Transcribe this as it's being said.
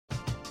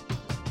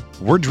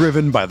We're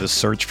driven by the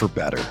search for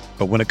better.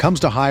 But when it comes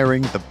to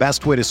hiring, the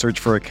best way to search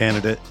for a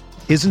candidate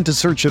isn't to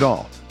search at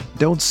all.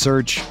 Don't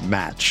search,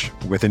 match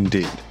with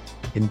Indeed.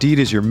 Indeed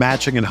is your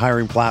matching and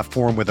hiring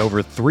platform with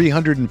over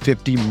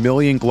 350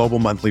 million global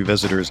monthly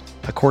visitors,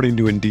 according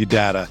to Indeed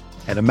data,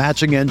 and a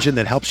matching engine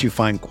that helps you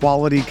find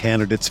quality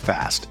candidates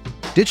fast.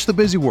 Ditch the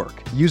busy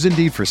work. Use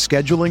Indeed for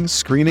scheduling,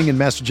 screening, and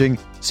messaging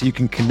so you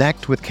can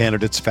connect with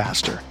candidates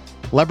faster.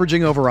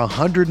 Leveraging over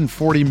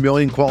 140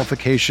 million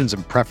qualifications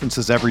and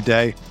preferences every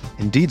day,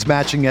 Indeed's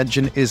matching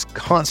engine is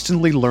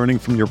constantly learning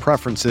from your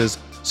preferences,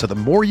 so the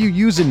more you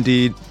use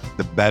Indeed,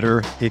 the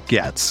better it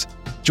gets.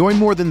 Join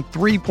more than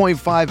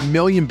 3.5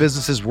 million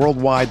businesses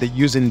worldwide that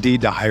use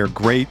Indeed to hire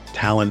great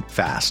talent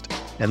fast.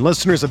 And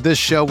listeners of this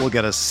show will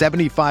get a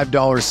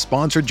 $75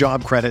 sponsored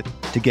job credit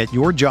to get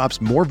your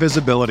jobs more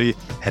visibility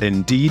at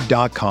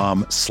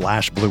Indeed.com/Blue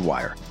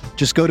Wire.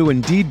 Just go to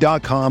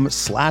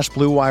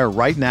Indeed.com/Blue Wire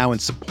right now and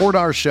support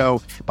our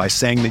show by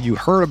saying that you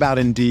heard about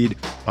Indeed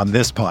on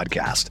this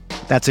podcast.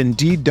 That's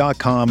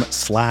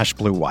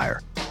Indeed.com/Blue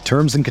Wire.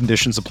 Terms and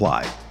conditions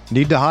apply.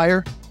 Need to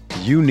hire?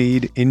 You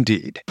need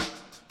Indeed.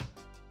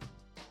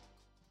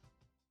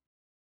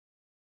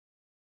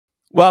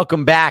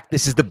 Welcome back.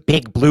 This is the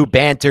Big Blue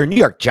Banter New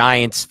York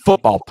Giants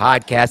football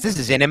podcast. This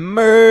is an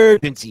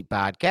emergency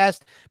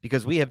podcast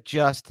because we have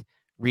just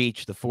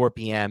reached the 4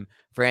 p.m.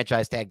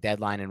 franchise tag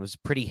deadline, and it was a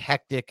pretty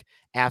hectic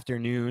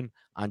afternoon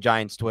on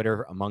Giants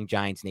Twitter among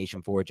Giants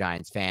Nation for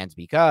Giants fans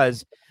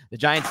because the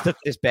Giants took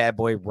this bad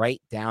boy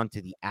right down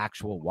to the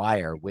actual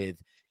wire with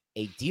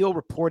a deal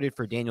reported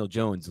for Daniel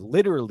Jones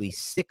literally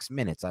 6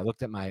 minutes. I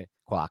looked at my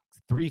clock,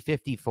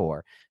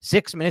 3:54,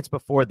 6 minutes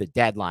before the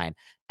deadline.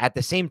 At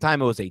the same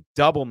time, it was a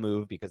double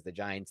move because the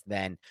Giants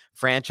then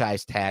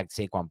franchise tagged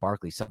Saquon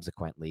Barkley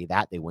subsequently.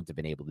 That they wouldn't have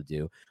been able to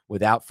do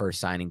without first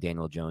signing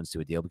Daniel Jones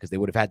to a deal because they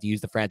would have had to use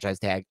the franchise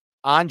tag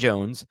on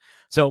Jones.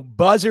 So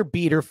buzzer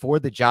beater for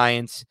the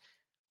Giants.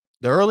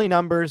 The early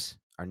numbers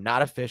are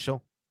not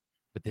official,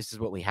 but this is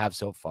what we have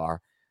so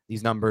far.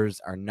 These numbers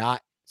are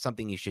not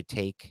something you should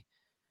take,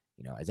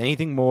 as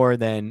anything more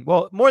than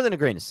a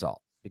grain of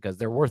salt because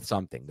they're worth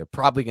something. They're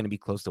probably going to be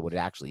close to what it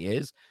actually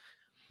is,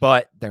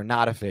 but they're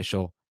not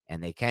official.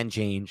 And they can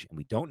change, and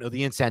we don't know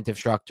the incentive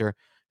structure.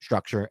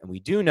 And we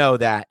do know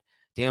that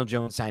Daniel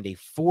Jones signed a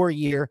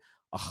 4-year,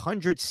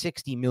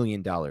 $160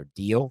 million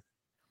deal,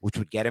 which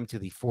would get him to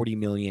the $40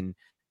 million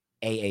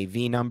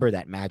AAV number,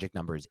 that magic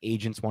number his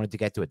agents wanted to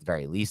get to at the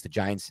very least. The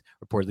Giants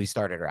reportedly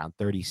started around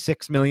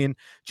 $36 million.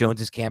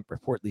 Jones's camp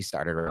reportedly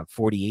started around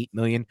 $48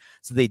 million.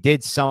 So they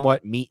did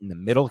somewhat meet in the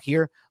middle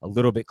here, a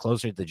little bit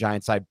closer to the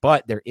Giants side,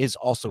 but there is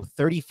also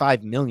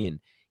 $35 million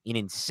in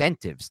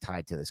incentives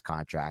tied to this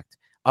contract.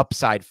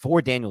 Upside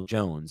for Daniel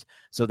Jones.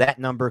 So that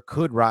number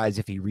could rise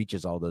if he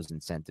reaches all those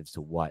incentives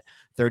to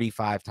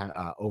 35 times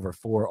over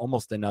 4,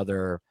 almost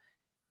another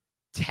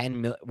 10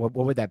 million. What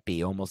would that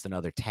be? Almost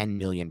another 10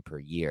 million per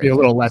year. Be a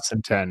little less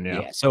than 10.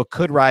 Yeah. So it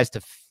could rise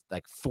to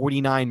like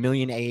 49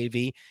 million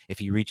AAV if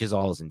he reaches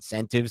all his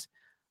incentives.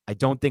 I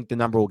don't think the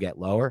number will get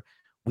lower.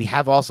 We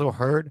have also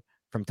heard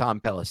from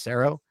Tom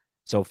Pelissero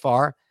so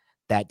far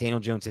that Daniel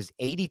Jones has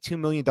 $82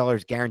 million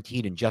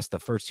guaranteed in just the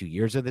first 2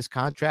 years of this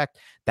contract.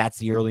 That's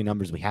the early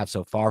numbers we have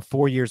so far.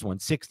 4 years,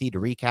 160 to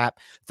recap,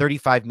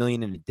 $35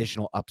 million in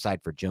additional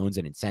upside for Jones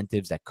and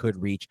incentives that could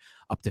reach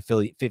up to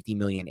 $50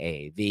 million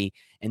AAV.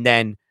 And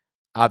then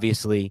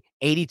obviously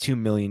 $82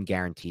 million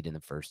guaranteed in the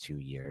first 2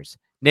 years.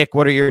 Nick,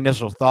 what are your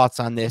initial thoughts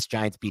on this?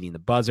 Giants beating the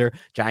buzzer,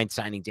 Giants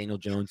signing Daniel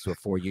Jones to a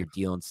 4-year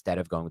deal instead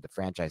of going with the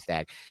franchise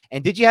tag.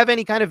 And did you have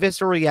any kind of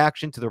visceral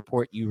reaction to the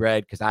report you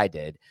read? Because I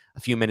did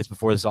a few minutes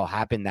before this all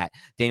happened, that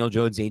Daniel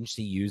Jones'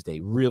 agency used a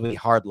really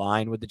hard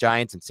line with the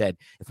Giants and said,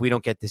 if we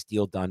don't get this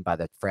deal done by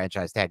the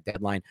franchise tag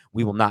deadline,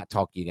 we will not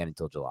talk to you again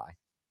until July.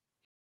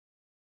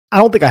 I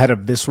don't think I had a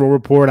visceral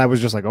report. I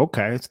was just like,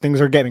 okay, things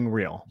are getting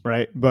real,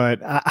 right? But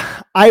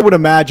I would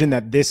imagine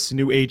that this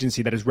new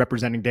agency that is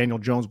representing Daniel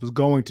Jones was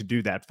going to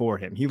do that for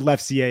him. He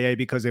left CAA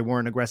because they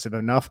weren't aggressive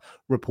enough,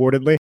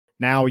 reportedly.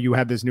 Now you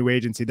have this new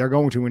agency. They're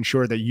going to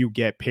ensure that you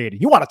get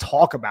paid. You want to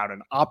talk about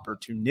an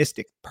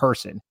opportunistic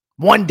person.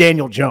 One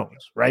Daniel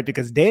Jones, right?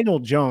 Because Daniel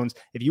Jones,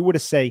 if you were to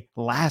say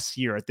last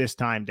year at this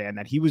time, Dan,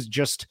 that he was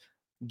just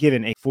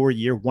given a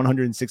 4-year,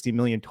 $160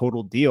 million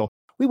total deal,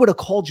 we would have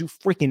called you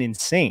freaking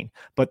insane.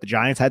 But the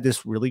Giants had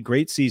this really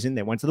great season.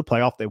 They went to the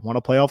playoff. They won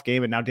a playoff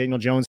game, and now Daniel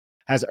Jones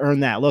has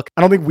earned that. Look, I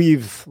don't think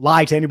we've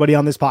lied to anybody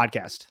on this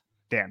podcast,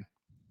 Dan.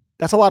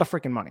 That's a lot of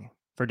freaking money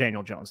for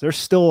Daniel Jones. There's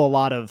still a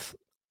lot of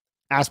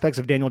aspects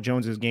of Daniel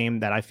Jones's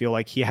game that I feel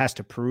like he has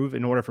to prove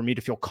in order for me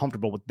to feel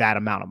comfortable with that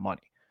amount of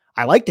money.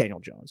 I like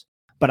Daniel Jones,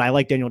 but I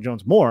like Daniel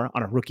Jones more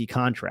on a rookie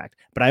contract.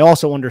 But I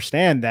also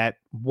understand that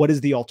what is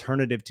the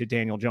alternative to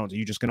Daniel Jones? Are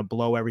you just going to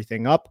blow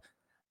everything up?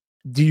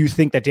 Do you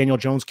think that Daniel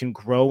Jones can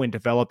grow and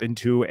develop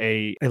into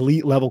a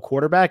elite level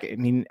quarterback? I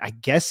mean, I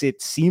guess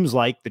it seems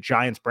like the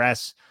Giants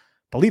brass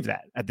believe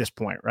that at this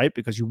point, right?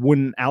 Because you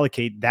wouldn't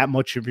allocate that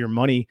much of your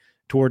money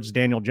towards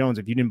Daniel Jones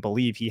if you didn't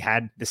believe he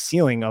had the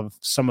ceiling of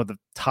some of the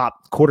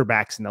top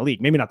quarterbacks in the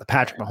league. Maybe not the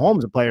Patrick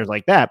Mahomes and players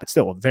like that, but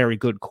still a very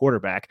good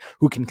quarterback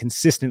who can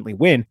consistently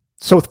win.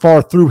 So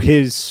far through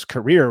his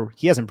career,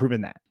 he hasn't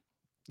proven that.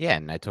 Yeah,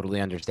 and I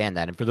totally understand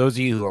that. And for those of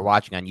you who are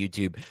watching on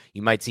YouTube,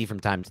 you might see from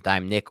time to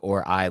time Nick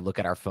or I look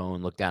at our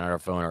phone, look down at our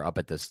phone, or up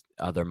at this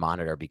other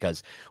monitor,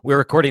 because we're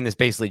recording this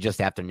basically just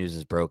after news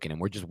is broken,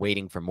 and we're just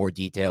waiting for more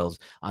details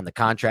on the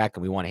contract,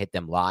 and we want to hit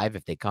them live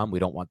if they come. We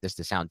don't want this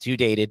to sound too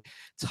dated.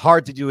 It's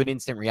hard to do an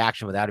instant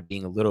reaction without it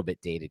being a little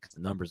bit dated because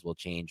the numbers will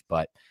change.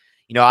 But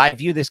I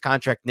view this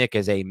contract, Nick,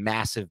 as a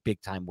massive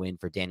big-time win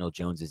for Daniel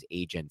Jones's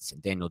agents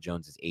and Daniel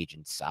Jones's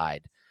agent's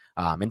side.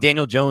 And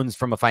Daniel Jones,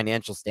 from a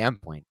financial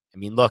standpoint, I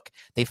mean, look,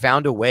 they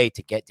found a way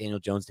to get Daniel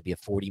Jones to be a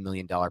 $40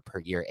 million per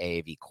year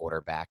AAV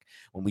quarterback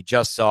when we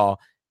just saw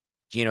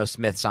Geno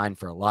Smith signed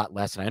for a lot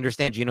less. And I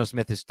understand Geno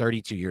Smith is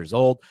 32 years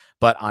old,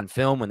 but on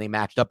film, when they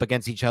matched up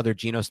against each other,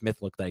 Geno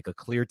Smith looked like a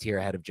clear tier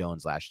ahead of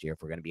Jones last year,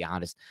 if we're going to be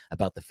honest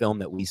about the film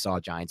that we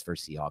saw Giants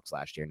versus Seahawks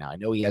last year. Now, I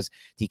know he has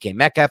DK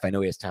Metcalf. I know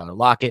he has Tyler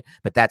Lockett,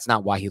 but that's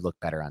not why he looked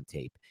better on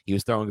tape. He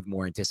was throwing with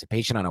more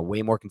anticipation on a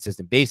way more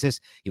consistent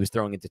basis. He was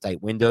throwing into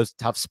tight windows,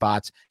 tough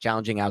spots,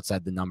 challenging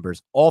outside the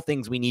numbers, all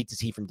things we need to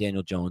see from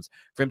Daniel Jones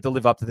for him to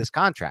live up to this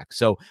contract.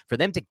 So for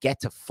them to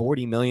get to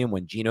 $40 million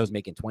when Geno's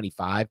making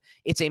 25,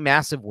 it's a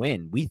massive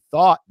win. We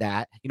thought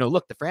that,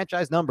 look, the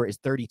franchise number is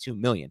 $32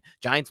 million.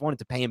 Giants wanted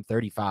to pay him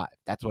 $35.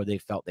 That's where they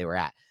felt they were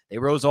at. They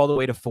rose all the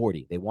way to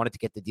 $40. They wanted to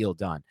get the deal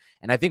done.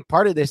 And I think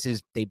part of this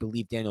is they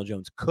believe Daniel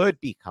Jones could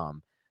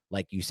become,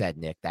 like you said,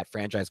 Nick, that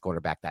franchise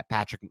quarterback,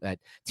 that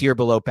tier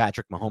below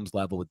Patrick Mahomes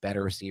level with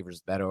better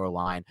receivers, better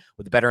line,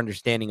 with a better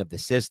understanding of the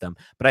system.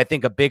 But I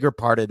think a bigger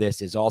part of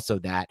this is also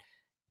that,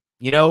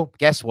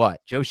 guess what?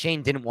 Joe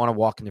Schoen didn't want to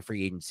walk into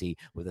free agency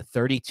with a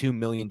 $32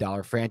 million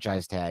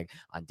franchise tag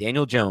on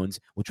Daniel Jones,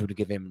 which would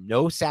give him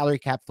no salary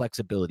cap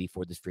flexibility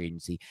for this free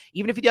agency,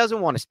 even if he doesn't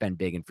want to spend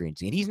big in free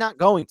agency. And he's not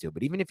going to,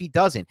 but even if he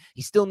doesn't,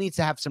 he still needs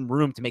to have some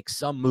room to make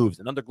some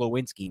moves, another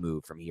Glowinski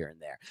move from here and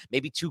there,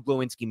 maybe 2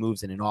 Glowinski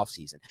moves in an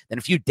offseason, then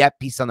a few depth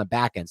pieces on the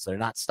back end so they're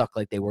not stuck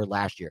like they were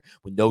last year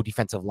with no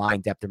defensive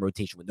line depth and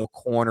rotation, with no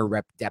corner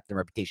depth and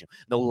reputation,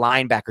 no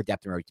linebacker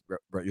depth and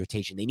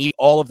rotation. They need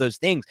all of those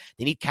things.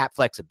 They need cap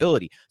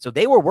flexibility. So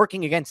they were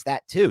working against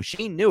that too.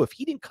 Shane knew if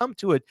he didn't come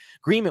to an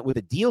agreement with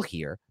a deal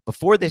here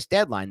before this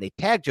deadline, they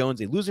tag Jones,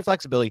 they lose their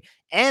flexibility,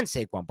 and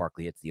Saquon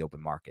Barkley hits the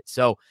open market.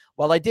 So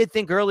while I did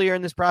think earlier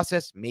in this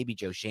process, maybe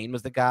Joe Schoen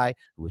was the guy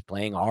who was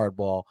playing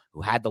hardball,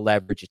 who had the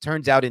leverage, it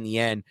turns out in the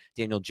end,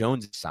 Daniel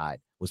Jones' side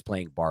was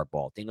playing bar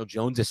ball. Daniel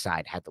Jones'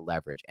 side had the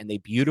leverage, and they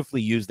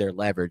beautifully used their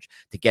leverage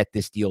to get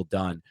this deal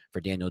done for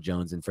Daniel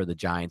Jones and for the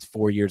Giants.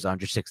 4 years,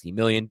 $160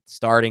 million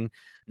starting.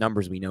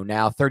 Numbers we know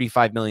now,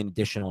 $35 million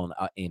additional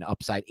in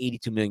upside,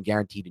 $82 million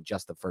guaranteed in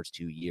just the first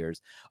 2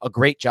 years. A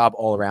great job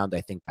all around,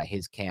 I think, by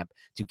his camp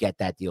to get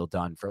that deal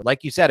done for,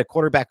 like you said, a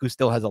quarterback who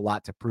still has a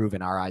lot to prove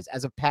in our eyes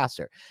as a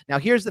passer. Now,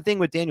 here's the thing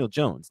with Daniel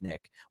Jones,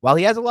 Nick. While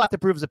he has a lot to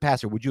prove as a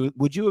passer, would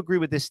you agree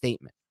with this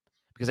statement?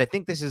 Because I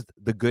think this is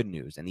the good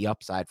news and the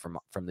upside from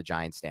the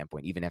Giants'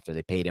 standpoint, even after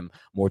they paid him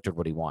more to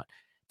what he want.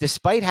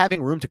 Despite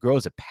having room to grow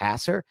as a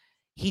passer,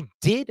 he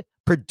did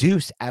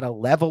produce at a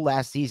level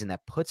last season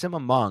that puts him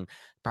among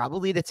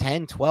probably the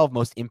 10, 12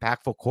 most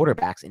impactful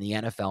quarterbacks in the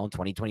NFL in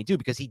 2022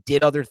 because he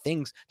did other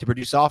things to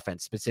produce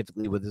offense,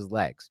 specifically with his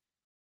legs.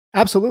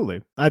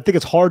 Absolutely. I think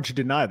it's hard to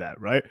deny that,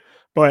 right?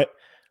 But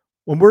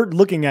when we're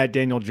looking at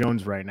Daniel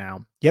Jones right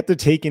now, you have to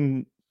take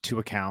into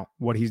account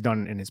what he's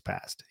done in his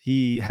past.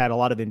 He had a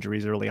lot of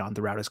injuries early on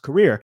throughout his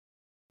career.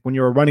 When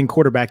you're a running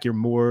quarterback, you're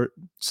more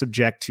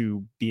subject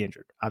to be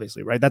injured,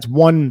 obviously, right? That's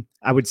one,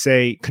 I would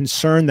say,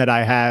 concern that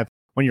I have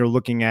when you're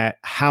looking at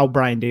how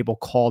Brian Daboll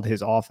called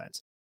his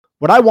offense.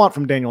 What I want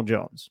from Daniel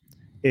Jones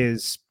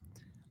is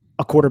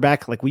a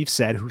quarterback, like we've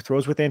said, who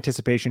throws with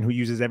anticipation, who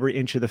uses every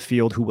inch of the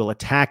field, who will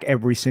attack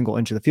every single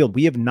inch of the field.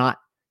 We have not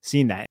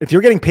seen that. If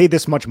you're getting paid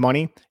this much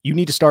money, you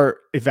need to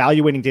start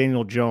evaluating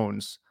Daniel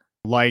Jones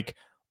like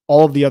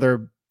all of the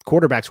other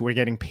quarterbacks who are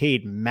getting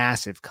paid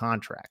massive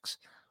contracts.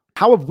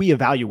 How have we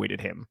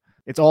evaluated him?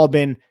 It's all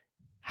been,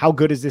 how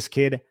good is this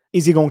kid?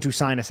 Is he going to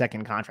sign a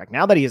second contract?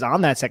 Now that he is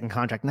on that second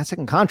contract, and that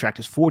second contract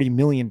is $40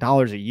 million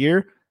a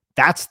year,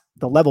 that's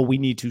the level we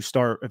need to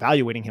start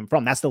evaluating him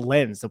from. That's the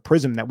lens, the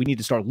prism that we need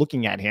to start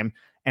looking at him.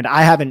 And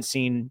I haven't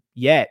seen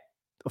yet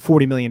a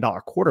 $40 million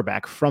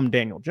quarterback from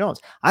Daniel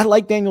Jones. I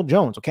like Daniel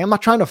Jones, okay? I'm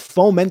not trying to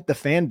foment the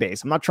fan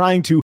base. I'm not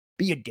trying to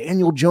be a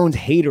Daniel Jones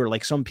hater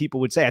like some people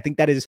would say. I think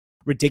that is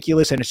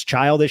ridiculous and it's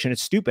childish and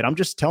it's stupid. I'm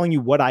just telling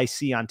you what I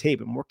see on tape.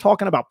 And we're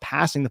talking about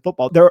passing the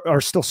football. There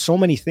are still so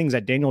many things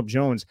that Daniel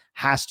Jones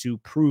has to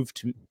prove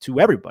to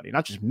everybody,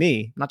 not just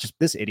me, not just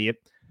this idiot,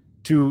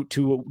 to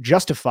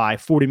justify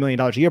 $40 million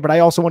a year. But I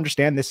also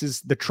understand this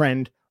is the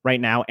trend right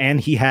now. And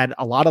he had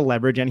a lot of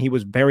leverage and he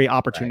was very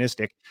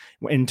opportunistic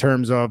in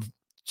terms of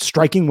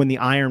striking when the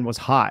iron was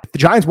hot. If the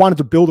Giants wanted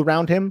to build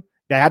around him,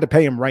 they had to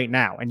pay him right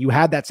now. And you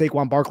had that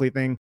Saquon Barkley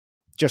thing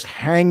just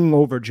hanging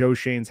over Joe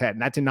Schoen's head.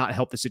 And that did not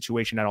help the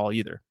situation at all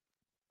either.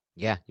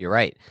 Yeah, you're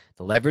right.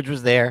 The leverage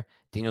was there.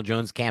 Daniel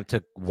Jones' camp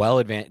took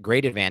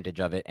great advantage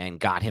of it and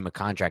got him a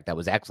contract that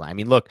was excellent. I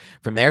mean, look,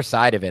 from their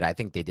side of it, I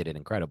think they did an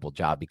incredible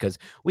job because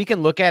we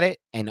can look at it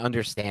and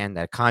understand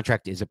that a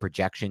contract is a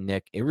projection,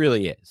 Nick. It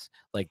really is.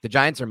 Like, the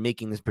Giants are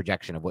making this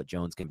projection of what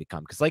Jones can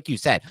become. Because like you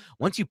said,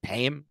 once you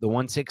pay him the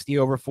 160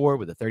 over 4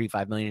 with the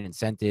 35 million in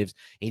incentives,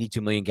 82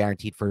 million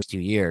guaranteed first 2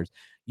 years,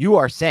 you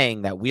are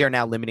saying that we are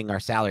now limiting our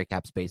salary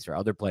cap space for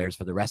other players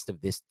for the rest of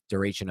this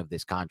duration of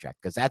this contract,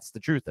 because that's the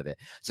truth of it.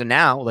 So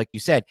now, like you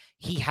said,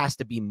 he has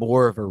to be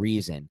more of a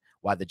reason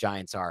why the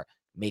Giants are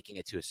making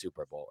it to a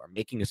Super Bowl or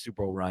making a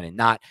Super Bowl run and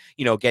not,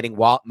 getting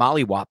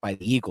mollywopped by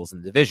the Eagles in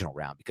the divisional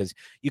round. Because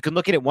you can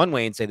look at it one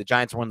way and say the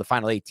Giants were one of the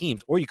final 8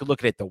 teams, or you could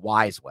look at it the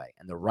wise way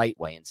and the right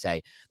way and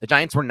say the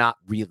Giants were not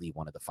really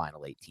one of the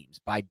final 8 teams.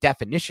 By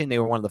definition, they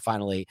were one of the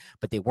final 8,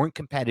 but they weren't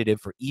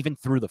competitive for even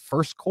through the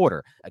first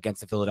quarter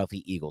against the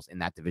Philadelphia Eagles in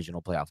that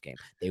divisional playoff game.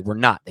 They were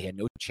not. They had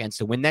no chance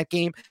to win that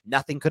game.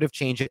 Nothing could have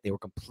changed it. They were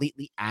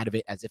completely out of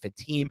it, as if a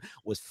team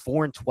was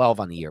 4-12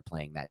 on the year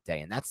playing that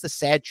day. And that's the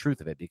sad truth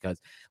of it, because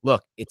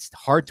look, it's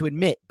hard to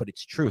admit, but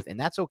it's truth. And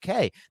that's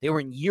okay. They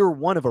were in year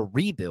 1 of a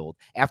rebuild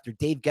after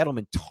Dave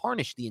Gettleman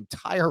tarnished the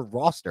entire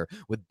roster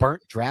with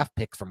burnt draft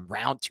pick from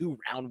round 2,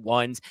 round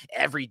 1s.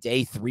 Every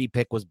day 3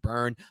 pick was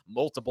burned,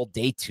 multiple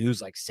day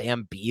 2s like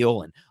Sam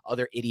Beal and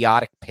other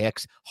idiotic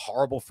picks,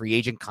 horrible free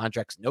agent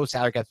contracts, no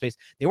salary cap space.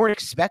 They weren't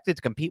expected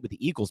to compete with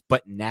the Eagles,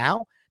 but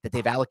now that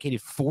they've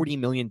allocated $40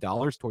 million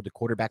toward the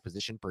quarterback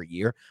position per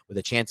year with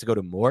a chance to go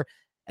to more.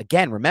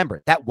 Again,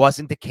 remember, that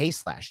wasn't the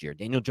case last year.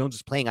 Daniel Jones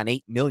was playing on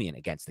 $8 million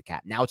against the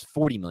cap. Now it's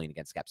 $40 million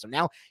against the cap. So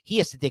now he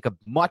has to take a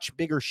much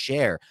bigger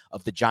share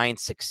of the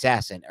Giants'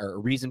 success or a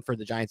reason for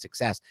the Giants'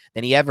 success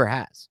than he ever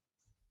has.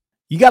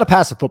 You got to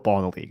pass the football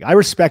in the league. I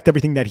respect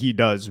everything that he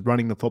does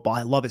running the football.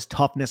 I love his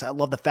toughness. I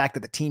love the fact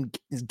that the team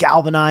is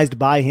galvanized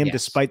by him,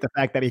 despite the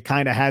fact that he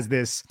kind of has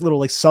this little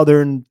like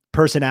Southern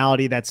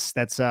personality that's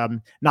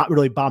not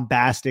really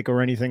bombastic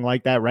or anything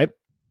like that, right?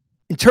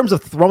 In terms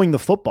of throwing the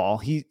football,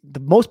 the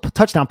most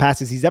touchdown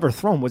passes he's ever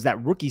thrown was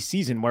that rookie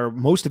season where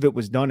most of it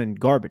was done in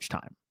garbage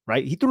time,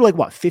 right? He threw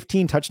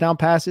 15 touchdown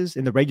passes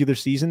in the regular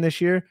season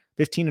this year.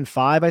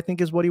 15-5, I think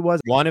is what he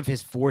was. One of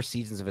his 4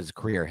 seasons of his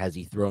career has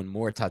he thrown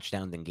more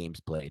touchdowns than games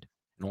played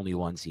in only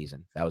one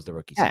season. That was the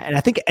rookie season. And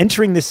I think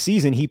entering this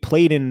season, he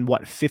played in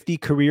 50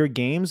 career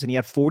games and he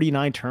had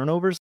 49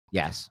 turnovers.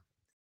 Yes.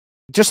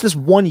 Just this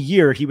one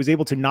year, he was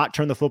able to not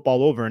turn the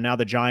football over. And now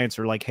the Giants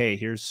are like, hey,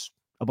 here's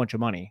a bunch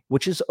of money,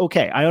 which is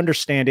okay. I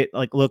understand it.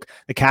 Like, look,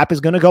 the cap is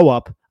going to go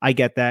up. I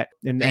get that.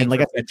 And like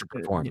I said, future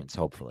performance,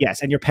 hopefully.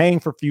 Yes. And you're paying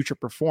for future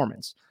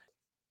performance.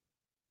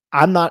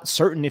 I'm not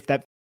certain if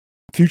that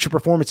future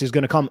performance is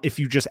going to come if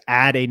you just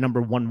add a number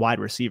 1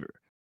 wide receiver.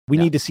 We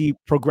need to see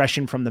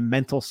progression from the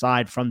mental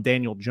side from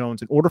Daniel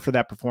Jones in order for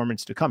that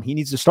performance to come. He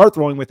needs to start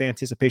throwing with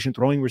anticipation,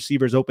 throwing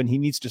receivers open. He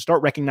needs to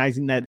start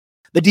recognizing that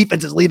the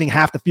defense is leaving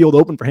half the field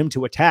open for him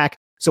to attack.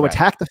 So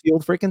attack the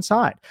field freaking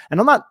side. And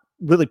I'm not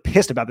really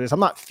pissed about this. I'm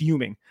not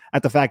fuming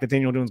at the fact that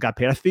Daniel Jones got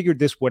paid. I figured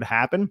this would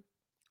happen,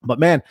 but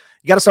man,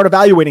 you got to start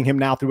evaluating him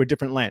now through a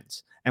different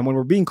lens. And when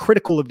we're being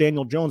critical of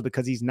Daniel Jones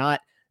because he's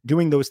not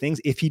doing those things,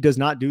 if he does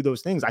not do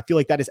those things, I feel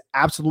like that is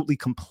absolutely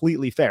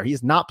completely fair. He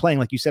is not playing,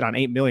 like you said, on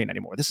 $8 million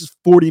anymore. This is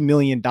 $40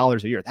 million a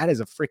year. That is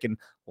a freaking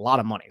lot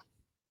of money.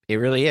 It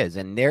really is.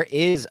 And there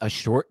is a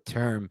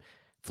short-term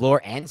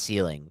floor and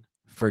ceiling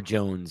for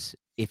Jones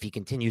if he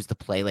continues to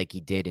play like he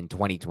did in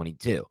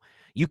 2022.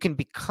 You can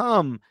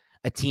become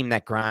a team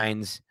that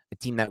grinds, a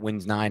team that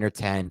wins 9 or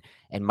 10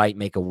 and might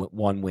make a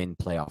 1-win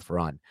playoff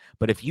run.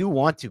 But if you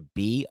want to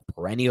be a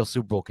perennial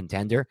Super Bowl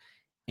contender,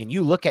 and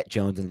you look at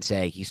Jones and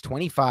say, he's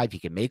 25, he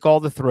can make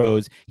all the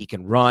throws, he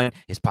can run,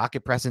 his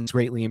pocket presence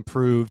greatly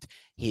improved,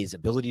 his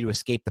ability to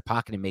escape the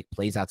pocket and make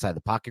plays outside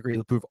the pocket greatly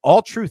improved,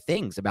 all true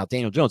things about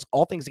Daniel Jones,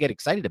 all things to get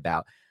excited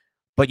about.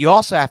 But you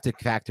also have to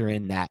factor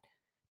in that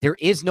there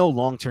is no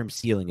long-term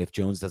ceiling if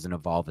Jones doesn't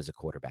evolve as a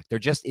quarterback. There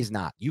just is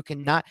not. You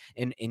cannot,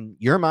 in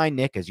your mind,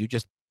 Nick, as you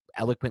just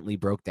eloquently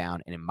broke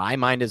down, and in my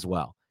mind as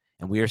well,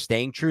 and we are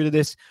staying true to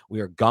this,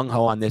 we are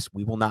gung-ho on this,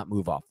 we will not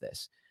move off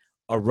this.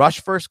 A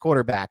rush-first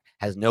quarterback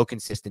has no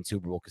consistent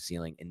Super Bowl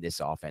ceiling in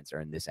this offense or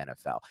in this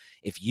NFL.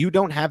 If you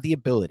don't have the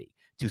ability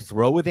to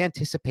throw with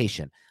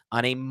anticipation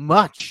on a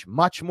much,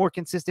 much more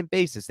consistent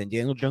basis than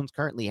Daniel Jones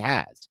currently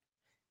has,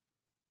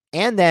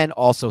 and then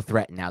also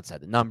threaten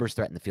outside the numbers,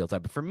 threaten the field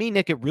side. But for me,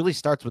 Nick, it really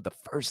starts with the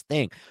first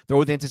thing, throw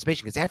with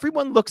anticipation, because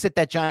everyone looks at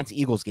that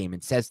Giants-Eagles game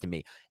and says to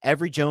me,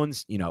 every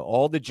Jones,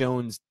 all the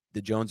Jones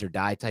or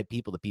die type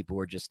people, the people who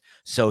are just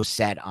so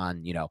set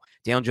on,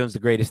 Daniel Jones, the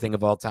greatest thing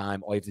of all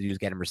time. All you have to do is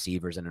get him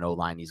receivers and an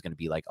O-line. He's going to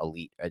be like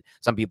elite.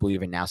 Some people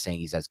even now saying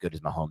he's as good as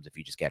Mahomes if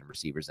you just get him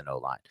receivers and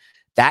O-line.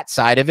 That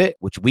side of it,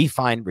 which we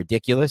find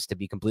ridiculous, to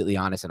be completely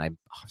honest, and I'm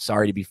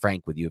sorry to be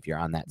frank with you if you're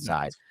on that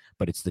side,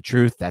 but it's the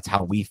truth. That's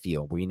how we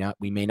feel. We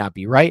may not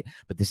be right,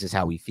 but this is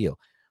how we feel.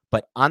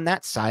 But on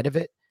that side of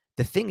it,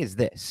 the thing is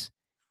this.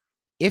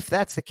 If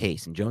that's the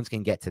case and Jones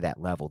can get to that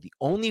level, the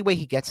only way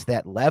he gets to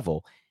that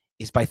level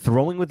is by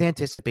throwing with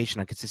anticipation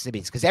on consistent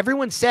basis. Because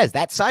everyone says,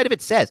 that side of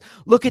it says,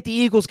 look at the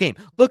Eagles game.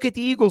 Look at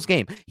the Eagles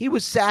game. He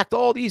was sacked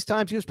all these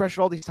times. He was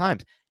pressured all these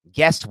times.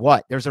 Guess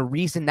what? There's a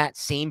reason that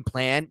same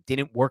plan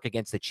didn't work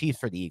against the Chiefs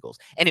for the Eagles.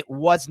 And it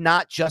was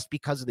not just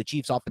because of the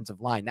Chiefs'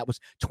 offensive line. That was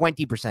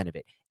 20% of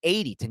it.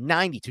 80 to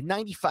 90 to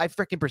 95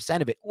 freaking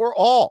percent of it, or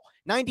all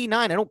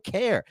 99, I don't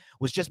care,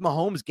 was just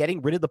Mahomes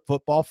getting rid of the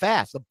football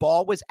fast. The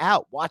ball was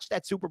out. Watch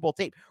that Super Bowl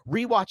tape.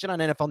 Rewatch it on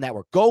NFL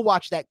Network. Go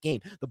watch that game.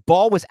 The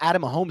ball was out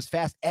of Mahomes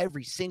fast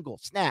every single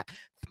snap.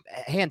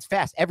 Hands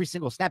fast every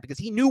single snap because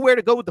he knew where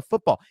to go with the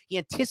football. He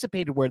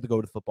anticipated where to go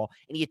with the football,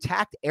 and he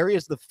attacked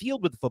areas of the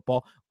field with the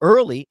football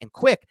early and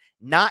quick,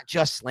 not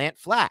just slant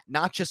flat,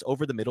 not just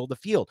over the middle of the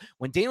field.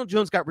 When Daniel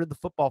Jones got rid of the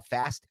football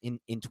fast in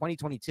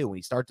 2022, when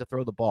he started to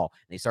throw the ball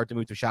and they started to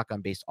move to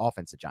shotgun-based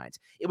offense, the Giants,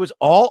 it was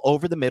all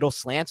over the middle,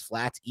 slants,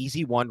 flats,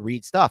 easy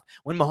one-read stuff.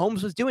 When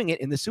Mahomes was doing it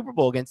in the Super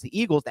Bowl against the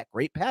Eagles, that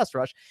great pass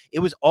rush, it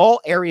was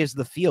all areas of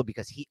the field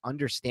because he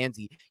understands,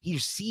 he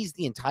sees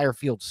the entire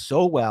field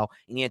so well,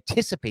 and he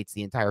anticipates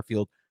the entire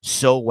field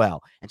so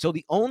well. And so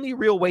the only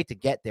real way to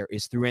get there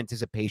is through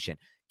anticipation.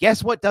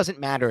 Guess what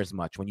doesn't matter as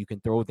much when you can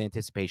throw with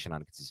anticipation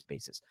on a consistent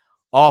basis?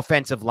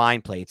 Offensive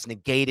line play. It's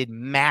negated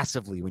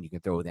massively when you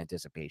can throw with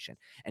anticipation.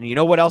 And you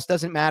know what else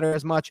doesn't matter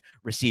as much?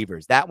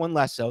 Receivers. That one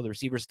less so. The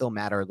receivers still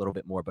matter a little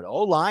bit more. But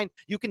O-line,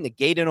 you can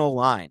negate an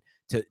O-line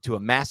to a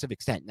massive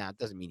extent. Now, it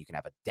doesn't mean you can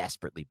have a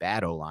desperately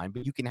bad O-line,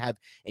 but you can have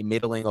a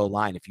middling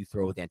O-line if you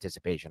throw with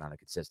anticipation on a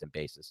consistent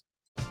basis.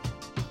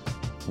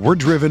 We're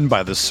driven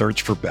by the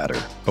search for better.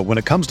 But when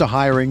it comes to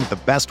hiring, the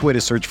best way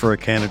to search for a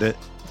candidate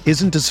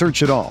isn't to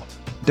search at all.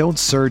 Don't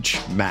search,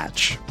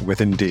 match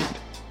with Indeed.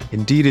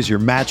 Indeed is your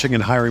matching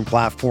and hiring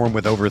platform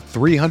with over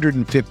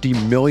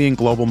 350 million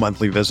global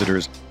monthly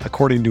visitors,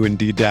 according to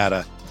Indeed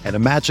data, and a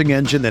matching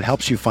engine that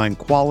helps you find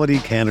quality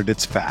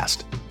candidates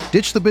fast.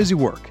 Ditch the busy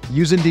work.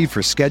 Use Indeed for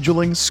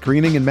scheduling,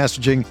 screening, and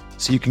messaging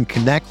so you can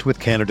connect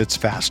with candidates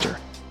faster.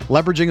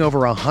 Leveraging over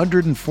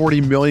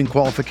 140 million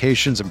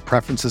qualifications and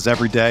preferences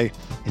every day,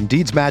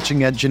 Indeed's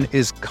matching engine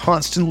is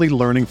constantly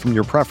learning from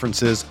your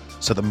preferences,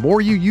 so the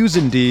more you use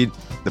Indeed,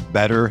 the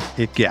better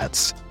it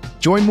gets.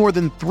 Join more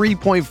than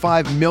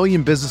 3.5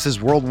 million businesses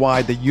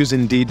worldwide that use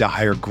Indeed to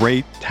hire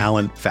great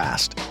talent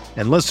fast.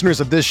 And listeners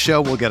of this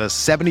show will get a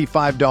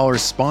 $75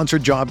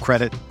 sponsored job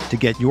credit to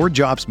get your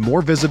jobs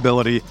more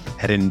visibility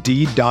at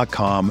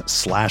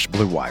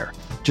Indeed.com/Blue Wire.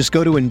 Just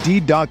go to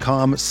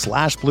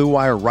Indeed.com/Blue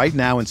Wire right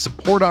now and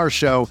support our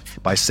show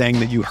by saying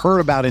that you heard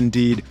about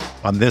Indeed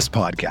on this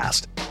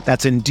podcast.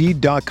 That's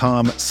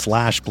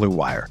Indeed.com/Blue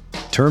Wire.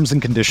 Terms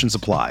and conditions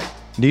apply.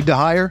 Need to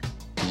hire?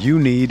 You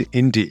need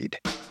Indeed.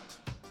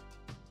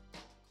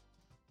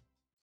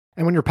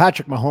 And when you're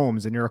Patrick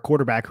Mahomes and you're a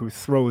quarterback who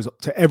throws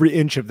to every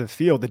inch of the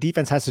field, the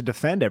defense has to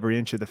defend every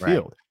inch of the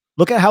field. Right.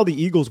 Look at how the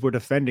Eagles were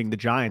defending the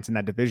Giants in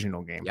that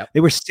divisional game. Yep.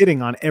 They were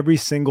sitting on every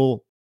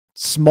single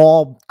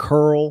small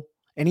curl,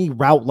 any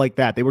route like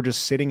that. They were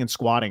just sitting and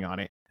squatting on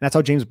it. And that's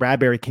how James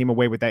Bradbury came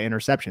away with that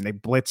interception. They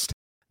blitzed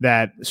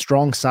that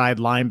strong side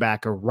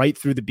linebacker right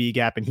through the B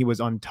gap, and he was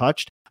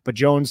untouched. But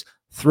Jones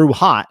threw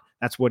hot.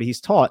 That's what he's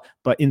taught.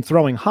 But in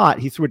throwing hot,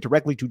 he threw it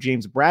directly to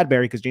James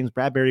Bradbury because James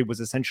Bradbury was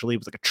essentially, it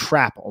was like a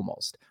trap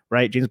almost,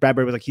 right? James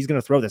Bradbury was like, he's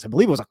going to throw this. I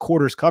believe it was a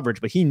quarters coverage,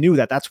 but he knew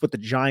that that's what the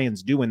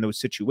Giants do in those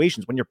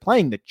situations. When you're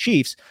playing the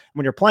Chiefs,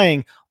 when you're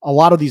playing a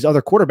lot of these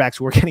other quarterbacks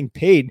who are getting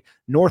paid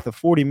north of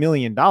 $40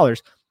 million,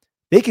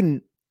 they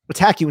can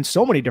attack you in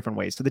so many different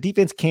ways. So the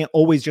defense can't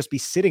always just be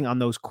sitting on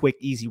those quick,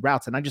 easy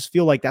routes. And I just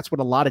feel like that's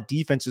what a lot of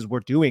defenses were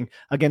doing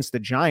against the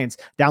Giants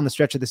down the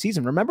stretch of the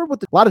season. Remember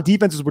what a lot of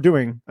defenses were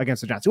doing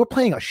against the Giants? They were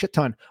playing a shit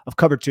ton of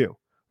cover two,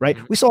 right?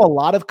 Mm-hmm. We saw a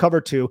lot of cover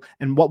two.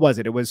 And what was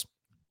it? It was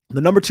the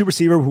number two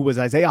receiver, who was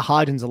Isaiah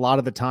Hodgins a lot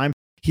of the time.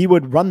 He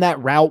would run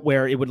that route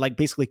where it would like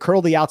basically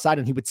curl the outside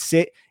and he would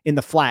sit in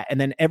the flat.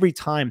 And then every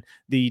time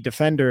the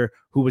defender,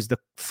 who was the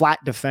flat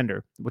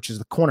defender, which is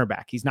the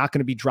cornerback, he's not going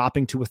to be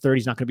dropping to a third.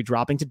 He's not going to be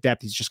dropping to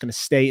depth. He's just going to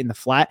stay in the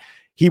flat.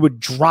 He would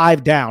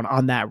drive down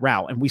on that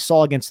route. And we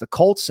saw against the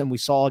Colts and we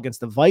saw against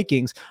the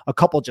Vikings, a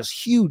couple just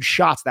huge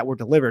shots that were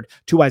delivered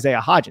to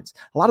Isaiah Hodgins.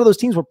 A lot of those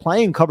teams were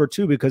playing cover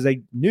two because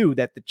they knew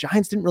that the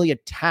Giants didn't really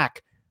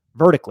attack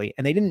vertically,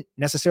 and they didn't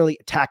necessarily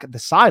attack the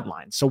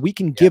sidelines. So we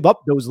can give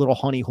up those little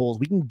honey holes.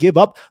 We can give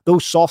up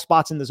those soft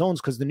spots in the zones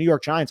because the New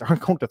York Giants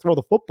aren't going to throw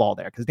the football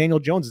there because Daniel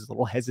Jones is a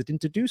little hesitant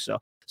to do so.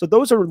 So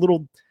those are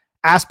little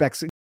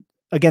aspects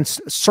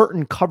against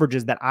certain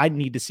coverages that I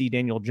need to see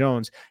Daniel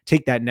Jones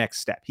take that next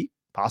step. He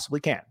possibly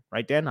can,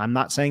 right, Dan? I'm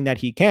not saying that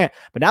he can't,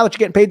 but now that you're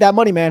getting paid that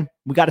money, man,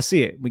 we got to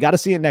see it. We got to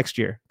see it next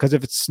year, because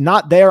if it's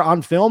not there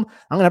on film,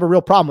 I'm going to have a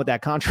real problem with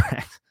that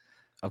contract.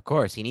 Of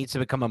course, he needs to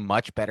become a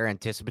much better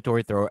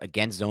anticipatory thrower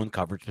against zone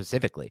coverage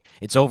specifically.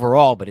 It's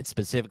overall, but it's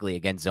specifically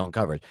against zone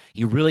coverage.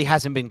 He really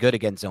hasn't been good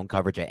against zone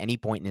coverage at any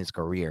point in his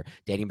career,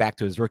 dating back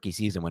to his rookie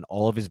season when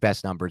all of his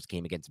best numbers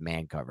came against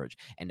man coverage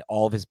and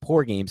all of his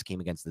poor games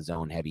came against the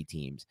zone-heavy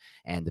teams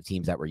and the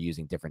teams that were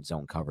using different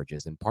zone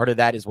coverages. And part of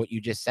that is what you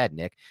just said,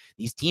 Nick.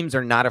 These teams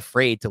are not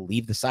afraid to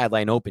leave the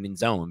sideline open in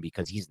zone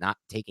because he's not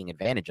taking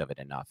advantage of it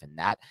enough. And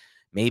that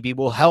maybe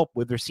will help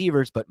with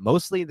receivers, but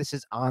mostly this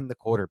is on the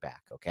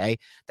quarterback, okay?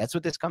 That's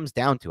what this comes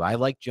down to. I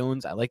like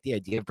Jones. I like the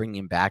idea of bringing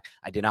him back.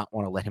 I did not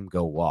want to let him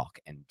go walk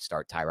and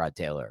start Tyrod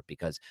Taylor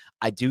because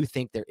I do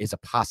think there is a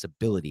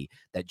possibility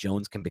that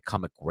Jones can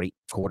become a great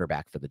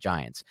quarterback for the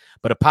Giants,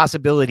 but a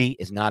possibility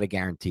is not a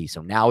guarantee.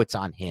 So now it's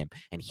on him,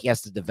 and he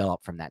has to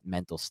develop from that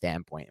mental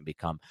standpoint and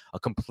become a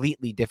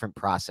completely different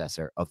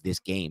processor of this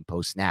game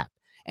post-snap.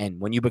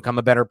 And when you become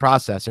a better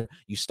processor,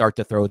 you start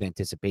to throw with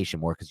anticipation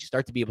more because you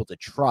start to be able to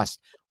trust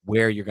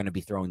where you're going to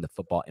be throwing the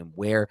football and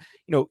where,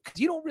 because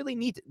you don't really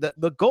need to,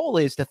 the goal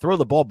is to throw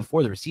the ball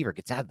before the receiver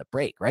gets out of the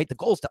break, right? The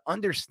goal is to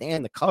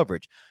understand the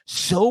coverage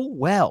so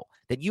well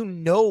that you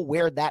know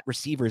where that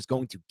receiver is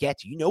going to get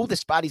to. You know the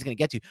spot he's going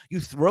to get to. You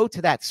throw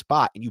to that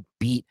spot and you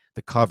beat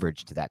the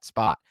coverage to that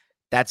spot.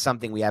 That's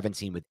something we haven't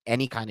seen with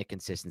any kind of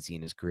consistency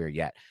in his career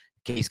yet.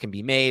 Case can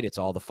be made. It's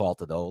all the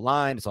fault of the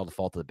O-line. It's all the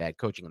fault of the bad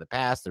coaching in the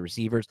past, the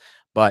receivers.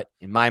 But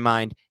in my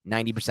mind,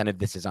 90% of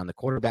this is on the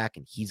quarterback,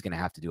 and he's going to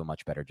have to do a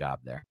much better job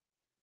there.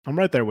 I'm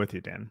right there with you,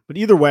 Dan. But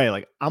either way,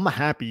 like, I'm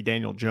happy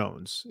Daniel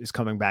Jones is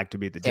coming back to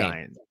be the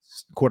Giants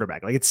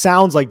quarterback. Like, it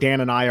sounds like Dan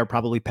and I are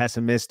probably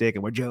pessimistic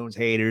and we're Jones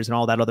haters and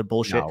all that other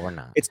bullshit. No, we're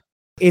not.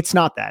 It's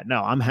not that.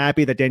 No, I'm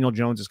happy that Daniel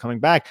Jones is coming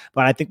back,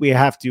 but I think we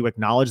have to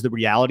acknowledge the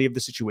reality of the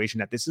situation,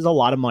 that this is a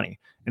lot of money.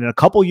 And in a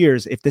couple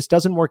years, if this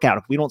doesn't work out,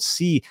 if we don't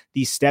see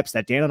these steps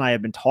that Dan and I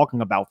have been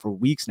talking about for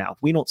weeks now, if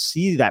we don't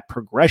see that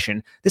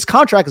progression, this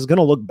contract is going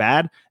to look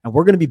bad and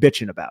we're going to be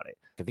bitching about it.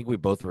 I think we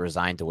both were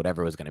resigned to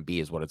whatever it was going to be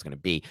is what it's going to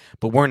be.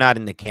 But we're not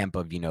in the camp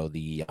of,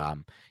 the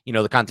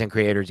content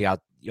creators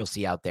you'll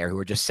see out there who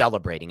are just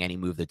celebrating any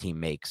move the team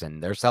makes.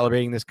 And they're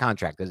celebrating this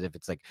contract as if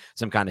it's like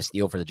some kind of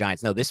steal for the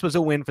Giants. No, this was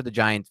a win for the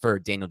Giants, for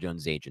Daniel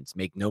Jones' agents.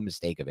 Make no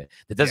mistake of it.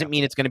 That doesn't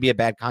mean it's going to be a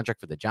bad contract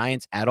for the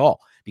Giants at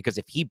all, because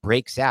if he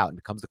breaks out and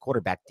becomes the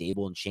quarterback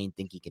Dable and Shane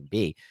think he can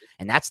be,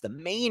 and that's the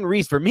main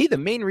reason for me, the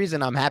main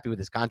reason I'm happy with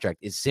this contract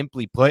is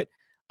simply put,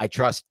 I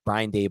trust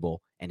Brian Dable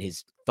and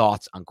his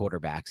thoughts on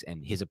quarterbacks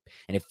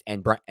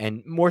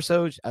and more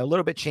so a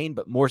little bit Shane,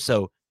 but more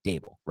so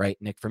Dable, right,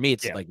 Nick? For me,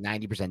 it's like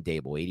 90%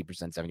 Dable,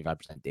 80%,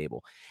 75% Dable.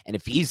 And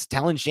if he's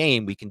telling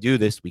Shane, we can do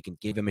this, we can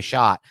give him a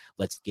shot,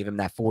 let's give him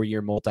that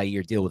 4-year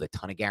multi-year deal with a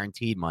ton of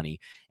guaranteed money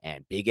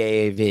and big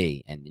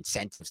AAV and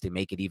incentives to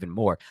make it even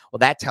more. Well,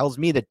 that tells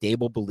me that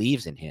Dable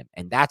believes in him.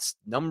 And that's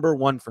number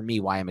one for me,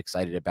 why I'm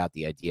excited about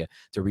the idea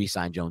to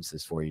re-sign Jones to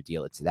this 4-year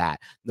deal. It's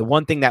that. The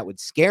one thing that would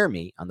scare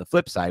me on the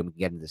flip side, we can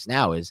get into this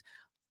now, is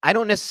I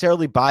don't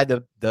necessarily buy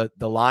the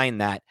line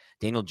that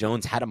Daniel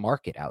Jones had a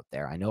market out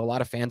there. I know a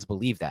lot of fans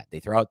believe that. They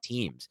throw out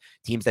teams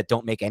that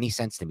don't make any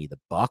sense to me. The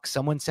Bucs,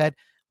 someone said,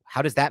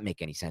 how does that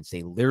make any sense?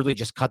 They literally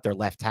just cut their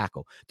left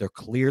tackle. They're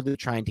clearly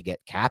trying to get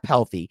Cap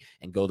healthy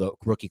and go the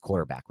rookie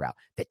quarterback route.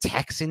 The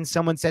Texans,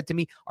 someone said to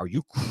me, are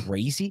you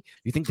crazy?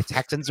 You think the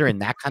Texans are in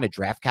that kind of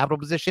draft capital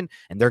position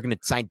and they're going to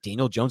sign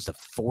Daniel Jones to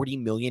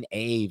 $40 million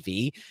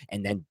AAV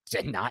and then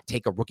not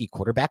take a rookie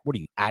quarterback? What are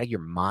you, out of your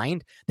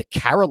mind? The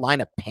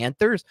Carolina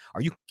Panthers?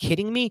 Are you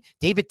kidding me?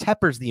 David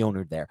Tepper's the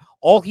owner there.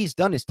 All he's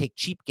done is take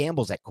cheap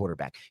gambles at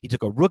quarterback. He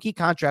took a rookie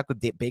contract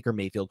with Baker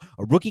Mayfield,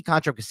 a rookie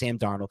contract with Sam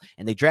Darnold,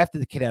 and they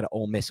drafted the kid out of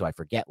Ole Miss, who I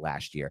forget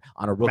last year,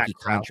 on a rookie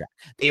contract.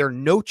 They are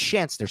no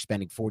chance they're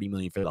spending $40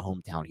 million for the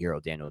hometown hero,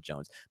 Daniel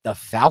Jones. The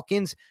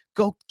Falcons,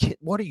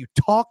 what are you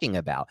talking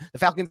about? The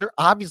Falcons are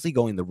obviously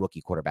going the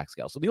rookie quarterback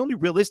scale. So the only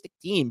realistic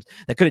teams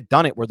that could have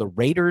done it were the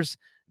Raiders,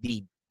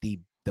 the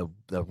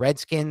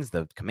Redskins,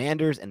 the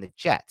Commanders, and the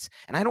Jets.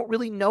 And I don't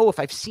really know if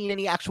I've seen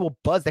any actual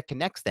buzz that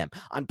connects them.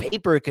 On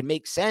paper, it could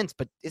make sense,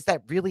 but is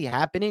that really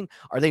happening?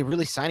 Are they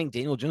really signing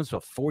Daniel Jones to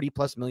a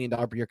 $40+ million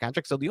per year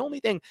contract? So the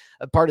only thing,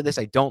 a part of this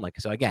I don't like.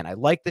 So again, I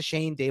like the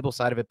Shane Dable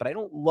side of it, but I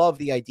don't love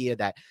the idea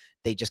that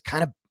they just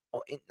kind of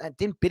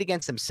didn't bid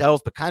against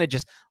themselves, but kind of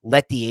just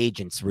let the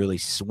agents really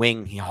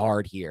swing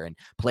hard here and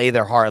play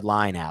their hard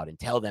line out and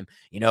tell them,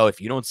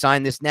 if you don't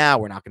sign this now,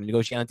 we're not going to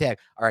negotiate on tag.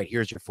 All right,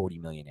 here's your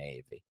 $40 million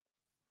AAV.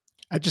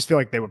 I just feel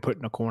like they were put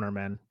in a corner,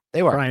 man.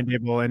 They were. Brian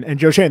Dable and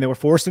Joe Shane, they were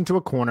forced into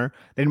a corner.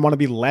 They didn't want to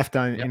be left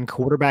in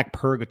quarterback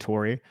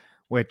purgatory,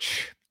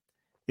 which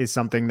is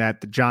something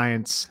that the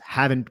Giants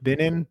haven't been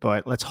in.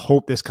 But let's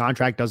hope this